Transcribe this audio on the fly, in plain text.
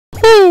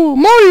Woohoo!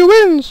 Mario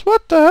wins!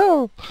 What the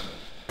hell?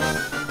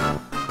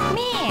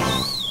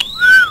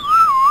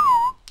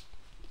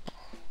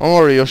 Don't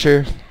worry,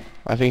 Yoshi.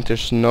 I think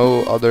there's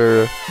no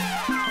other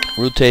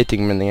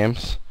rotating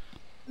minigames.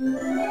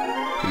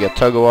 We get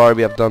tug of war,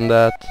 we have done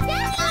that.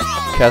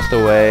 Cast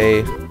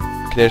away.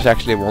 There's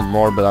actually one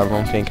more, but I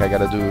don't think I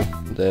gotta do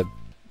the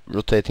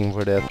rotating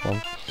for that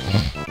one.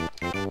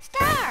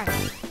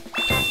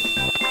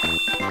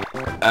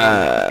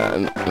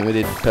 And we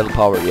did pedal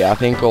power. Yeah, I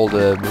think all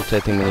the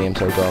rotating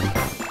minigames are gone.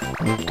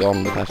 Not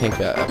gone, but I think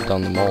I've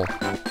done them all.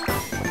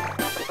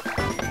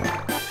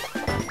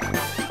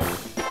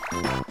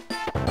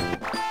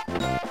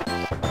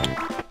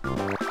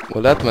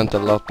 Well, that went a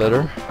lot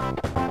better.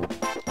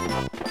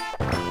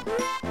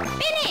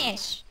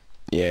 Finish!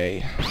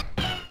 Yay.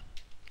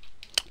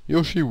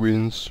 Yoshi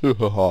wins.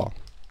 Haha.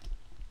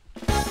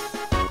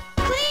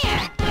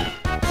 Clear!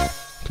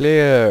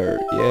 Clear.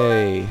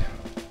 Yay.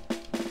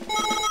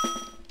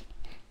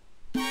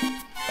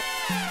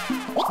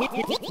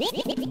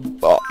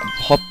 Oh,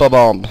 hoppa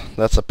bomb.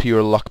 That's a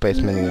pure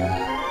luck-based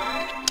minigame.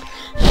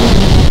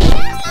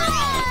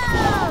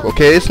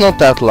 Okay, it's not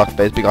that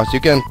luck-based because you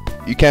can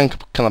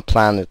kind of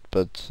plan it,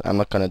 but I'm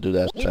not gonna do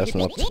that.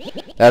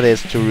 That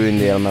is to ruin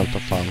the element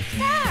of fun.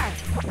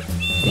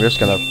 I'm just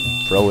gonna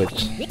throw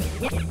it.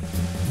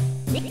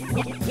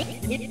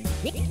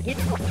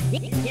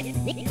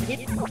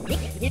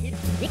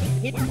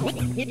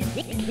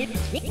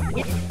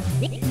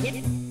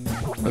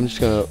 I'm just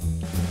gonna.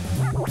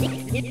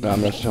 No,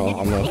 I'm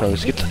not throwing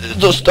skip.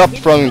 Just stop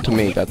throwing to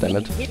me,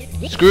 goddammit.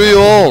 Screw you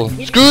all!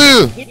 Screw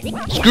you!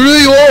 Screw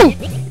you all!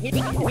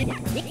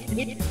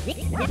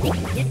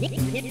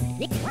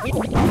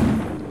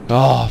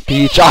 Oh,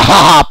 Peach!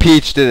 Ah,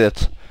 Peach did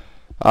it!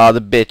 Ah,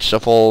 the bitch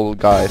of all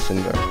guys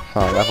in there.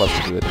 Oh, that was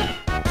good.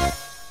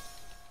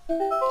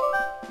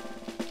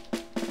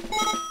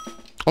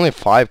 Only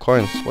 5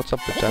 coins. What's up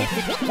with that?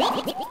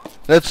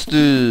 Let's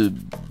do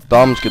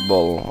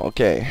basketball.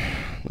 Okay,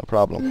 no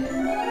problem.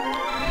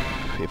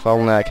 If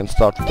only I can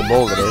start with the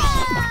ball, that is.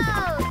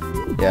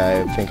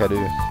 Yeah, I think I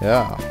do.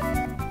 Yeah.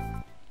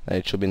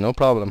 It should be no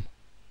problem.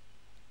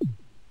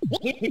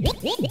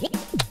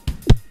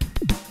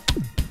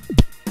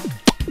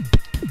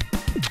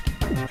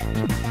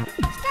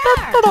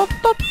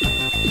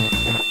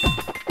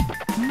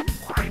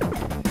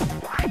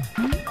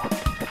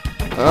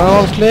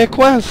 Oh, clear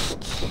quest!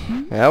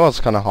 Yeah, that was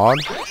kinda hard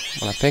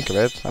when I think of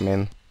it. I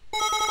mean,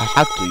 I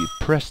had to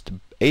press the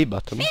A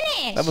button.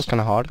 Finish. That was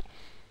kinda hard.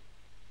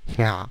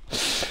 Yeah.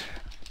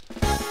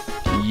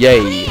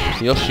 Yay!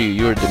 Yoshi,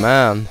 you're the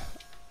man.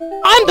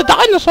 I'm the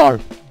dinosaur!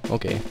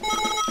 Okay.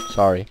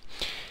 Sorry.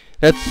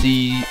 Let's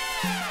see.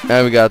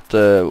 And we got,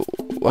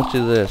 what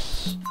is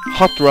this?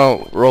 Hot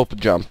rope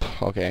jump.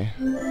 Okay.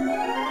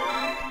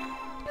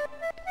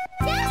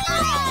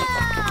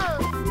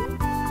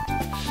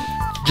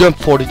 Jump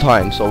 40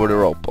 times over the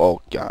rope. Oh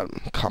god,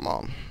 come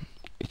on.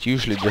 It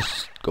usually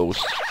just goes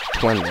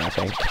 20, I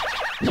think.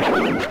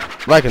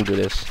 But I can do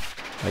this,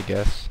 I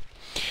guess.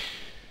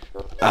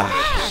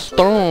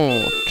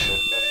 Start!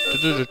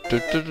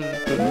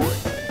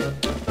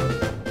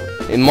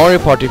 In Mario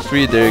Party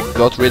 3 they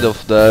got rid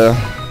of the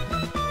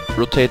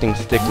rotating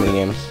stick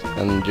minigames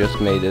and just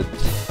made it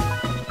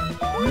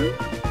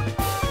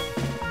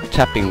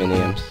tapping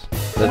minigames.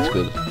 That's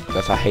good,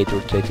 because I hate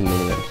rotating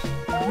minigames.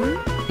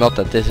 Not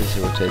that this is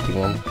a rotating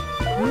one.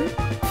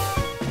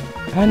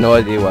 I had no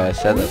idea why I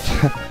said it.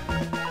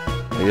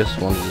 I just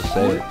wanted to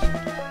say it.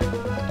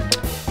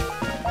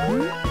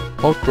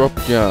 Hot drop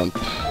jump.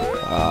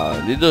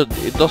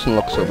 It doesn't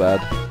look so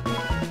bad.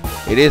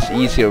 It is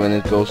easier when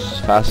it goes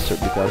faster,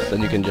 because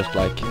then you can just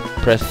like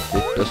press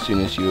it as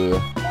soon as you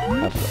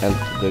have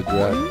entered the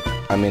grab.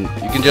 I mean,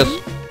 you can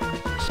just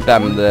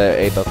spam the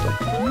A button.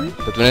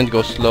 But when it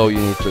goes slow, you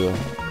need to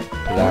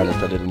plan it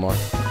a little more.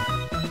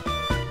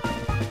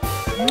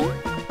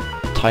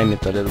 Time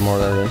it a little more,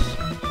 that is.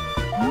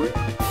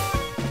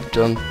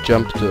 Don't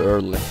jump too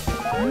early.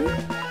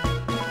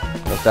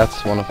 Because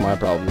that's one of my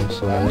problems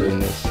when I'm doing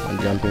this. I'm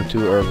jumping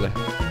too early.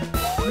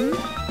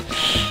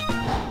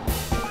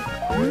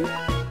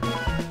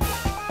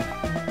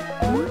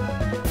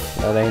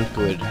 That ain't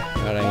good.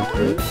 That ain't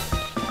good.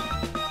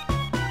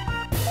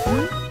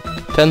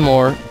 10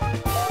 more.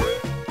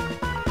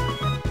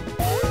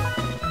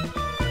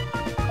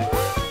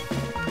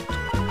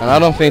 And I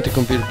don't think the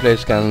computer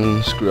players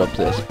can screw up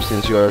this,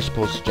 since you are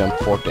supposed to jump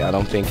 40. I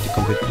don't think the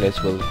computer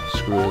players will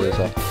screw this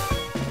up.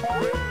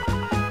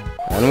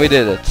 And we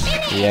did it!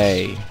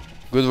 Yay!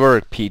 Good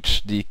work,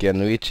 Peach, Deke and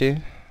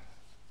Luigi.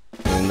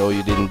 Even though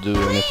you didn't do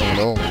anything at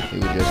all, you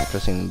were just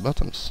pressing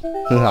buttons.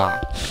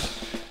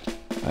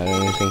 I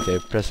don't even think they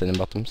pressed any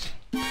buttons.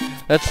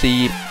 Let's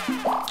see.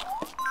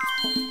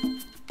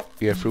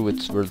 We are through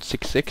with World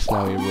 6-6,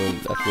 now we're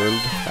at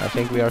World, I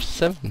think we are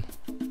 7.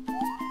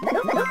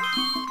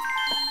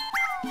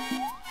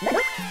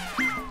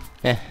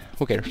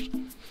 Who cares?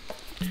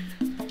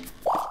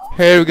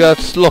 Here we got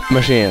slot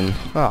machine.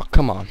 Oh,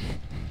 come on.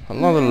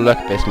 Another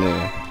luck-based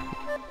menu.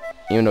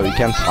 Even though you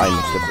can't time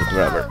it, but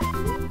whatever.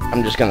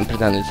 I'm just gonna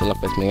pretend it's a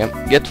lock-based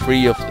minigame. Get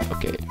free of the,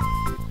 okay.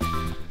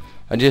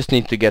 I just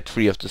need to get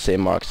free of the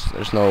same marks.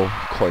 There's no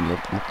coin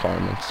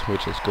requirements,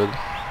 which is good.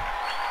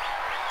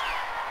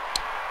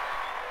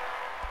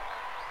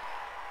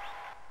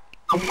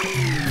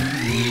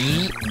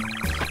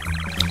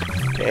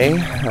 Okay,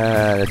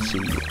 let's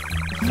see.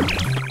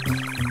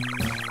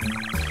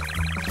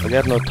 I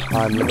got no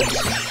time limit.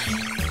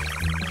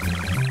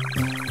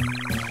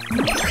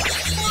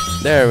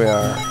 There we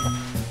are.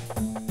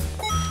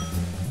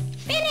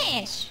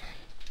 Finish.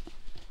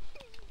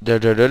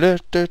 Clear.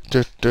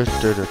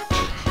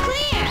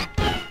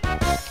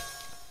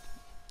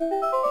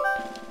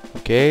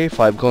 Okay,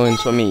 5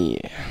 coins for me.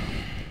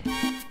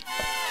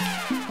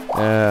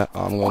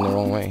 I'm going the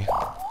wrong way.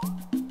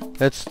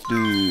 Let's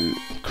do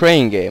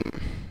crane game.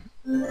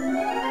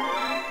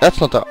 That's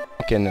not a...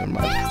 okay, never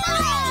mind.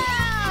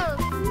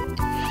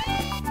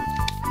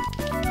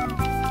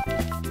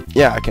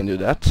 Yeah, I can do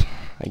that,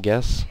 I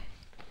guess.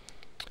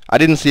 I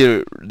didn't see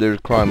the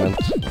requirement,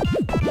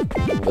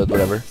 but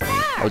whatever.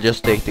 I'll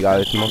just take the guy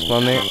with the most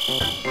money.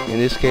 In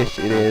this case,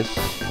 it is...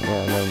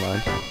 yeah, never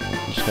mind.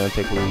 I'm just gonna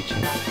take Luigi.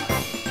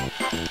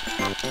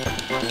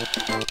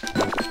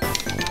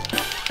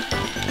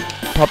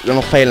 Probably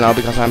gonna fail now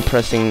because I'm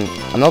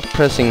not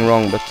pressing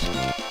wrong, but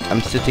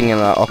I'm sitting in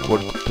an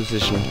awkward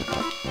position.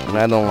 And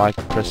I don't like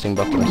pressing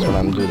buttons when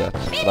I'm doing that,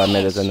 but I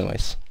made it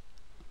anyways.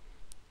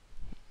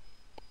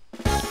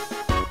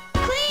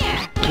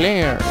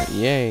 Clear!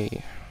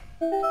 Yay!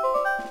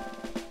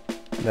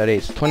 That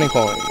is 20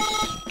 coins.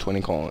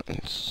 20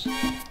 coins.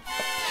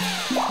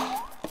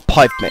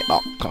 Pipe me.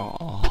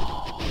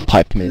 Oh,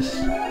 pipe miss.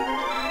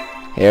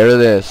 Here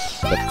it is.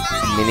 The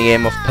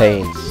minigame of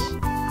pains.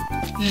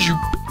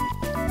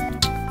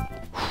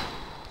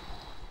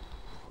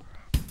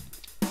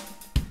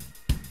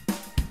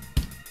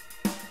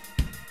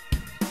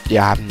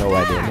 Yeah, I have no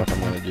idea what I'm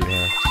gonna do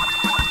here.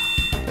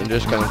 I'm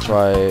just gonna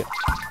try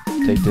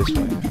take this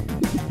way.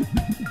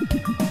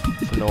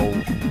 For no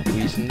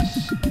reasons.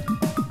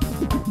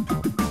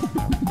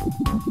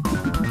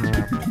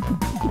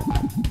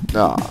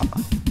 Ah.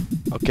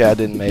 Okay, I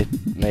didn't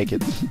make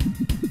it.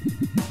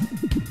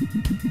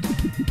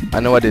 I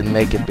know I didn't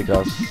make it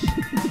because...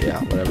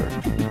 yeah, whatever.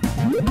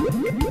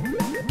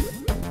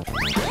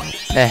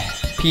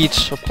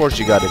 Peach, of course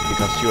you got it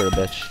because you're a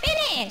bitch.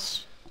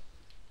 Finish.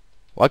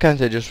 Why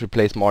can't I just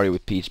replace Mario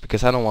with Peach?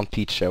 Because I don't want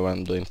Peach there when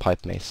I'm doing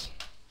Pipe Maze.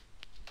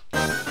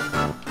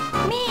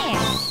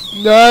 Miss.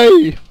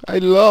 No! I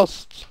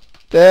lost!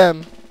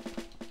 Damn!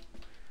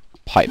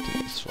 Pipe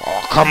Maze.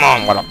 Oh, come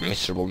on! What a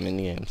miserable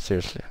minigame,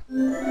 seriously.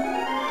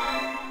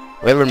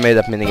 Whoever made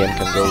that minigame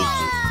can go...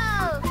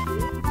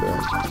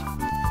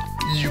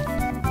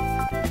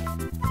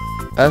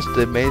 as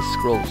the maze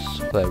scrolls,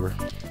 whatever.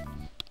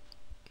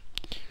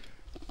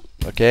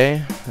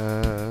 Okay,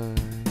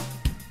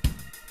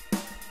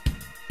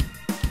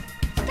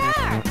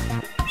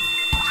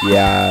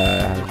 yeah, I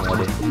have no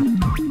idea. I'm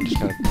just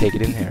gonna take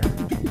it in here.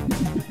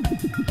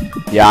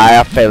 Yeah, I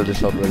have failed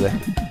this already.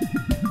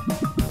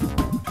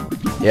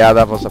 Yeah,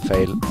 that was a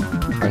fail.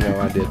 I know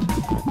I did.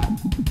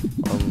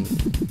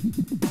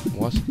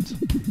 Was it?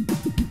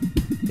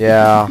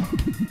 Yeah.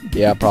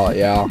 Yeah, probably,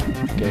 yeah.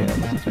 Okay, that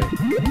was a fail.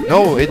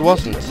 No, it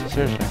wasn't.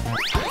 Seriously.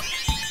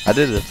 I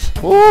did it.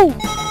 Woo!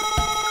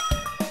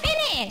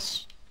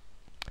 Finish.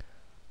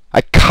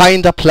 I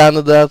kinda planned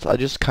that. I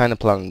just kinda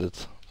planned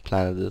it.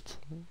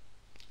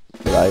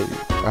 But I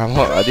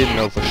didn't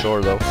know for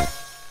sure though.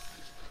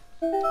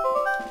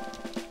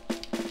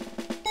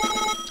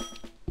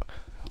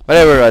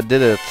 Whatever, I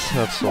did it.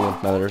 That's all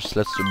that matters.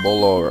 Let's do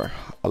ball over.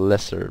 A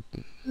lesser...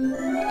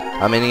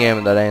 a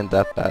minigame that ain't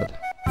that bad.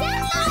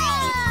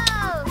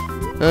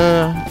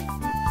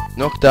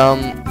 Knock down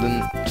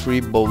the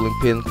 3 bowling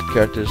pin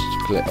characters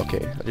to play.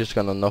 Okay, I'm just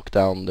gonna knock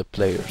down the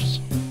players.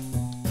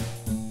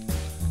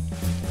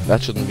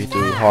 That shouldn't be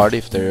too hard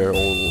if they're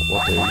all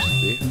what they used to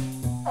be.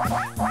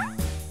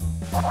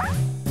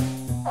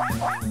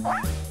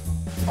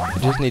 I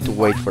just need to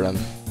wait for them.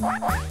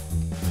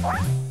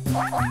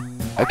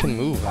 I can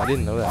move, I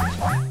didn't know that.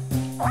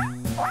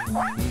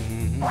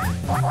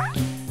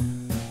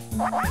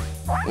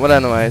 What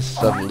anyways,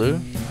 that will do.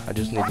 I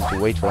just needed to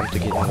wait for them to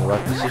get in the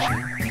right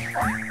position.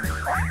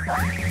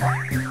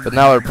 But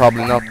now I'll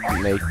probably not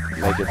make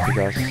it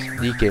because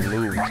DK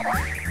moved.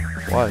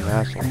 What an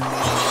asshole.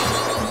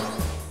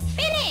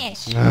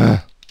 Finish.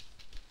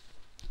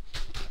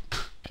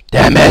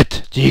 Damn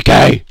it,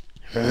 DK!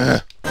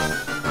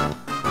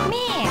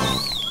 Miss.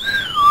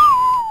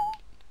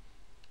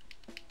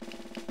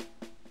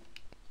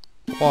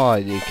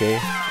 Why, DK?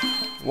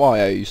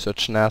 Why are you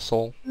such an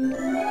asshole?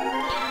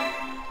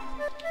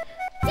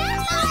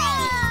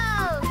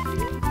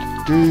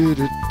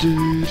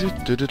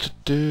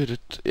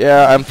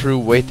 Yeah, I'm through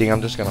waiting.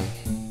 I'm just gonna,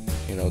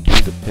 you know, do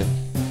the pin.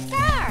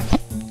 Start.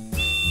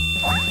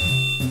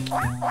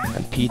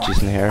 And Peach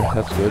is in here.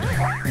 That's good.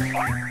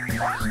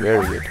 It's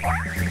very good.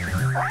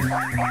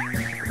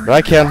 But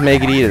I can't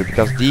make it either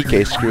because DK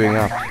is screwing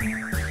up.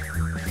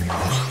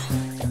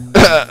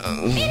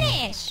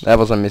 Finish. That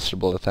was a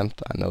miserable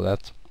attempt. I know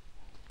that.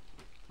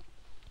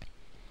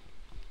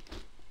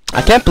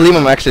 I can't believe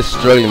I'm actually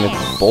struggling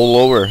with ball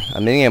over a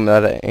minigame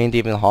that ain't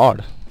even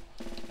hard.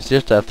 It's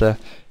just that the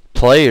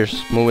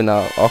players moving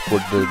out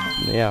awkward,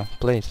 yeah,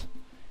 plays.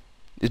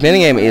 This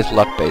minigame is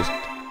luck based.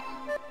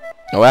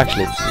 Oh,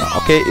 actually, it's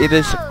not. Okay, it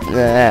is.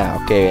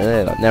 Okay,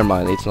 never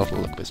mind. It's not a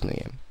luck based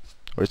minigame,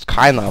 or it's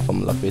kind of a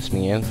luck based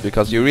minigame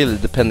because you're really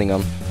depending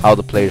on how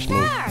the players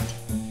move.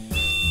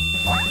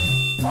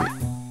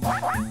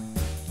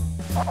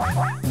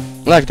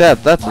 Like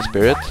that. That's the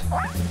spirit.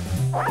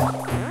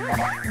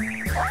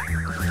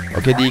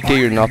 Okay, DK,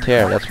 you're not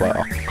here. That's why.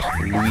 Oh,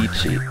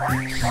 Luigi,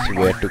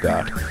 swear to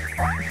God.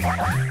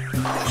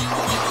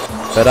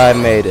 But I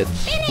made it.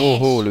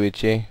 Woohoo,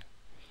 Luigi.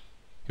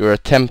 Your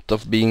attempt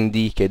of being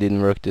DK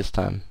didn't work this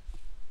time.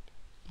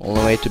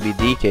 Only way to be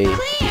DK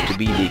is to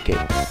be DK.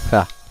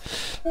 Ha.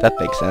 That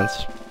makes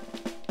sense.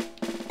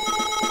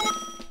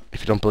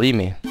 If you don't believe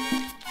me,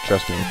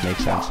 trust me, it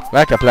makes sense.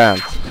 Like a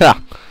plant.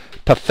 Ha.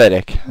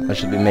 Pathetic. I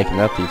should be making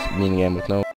that minigame with no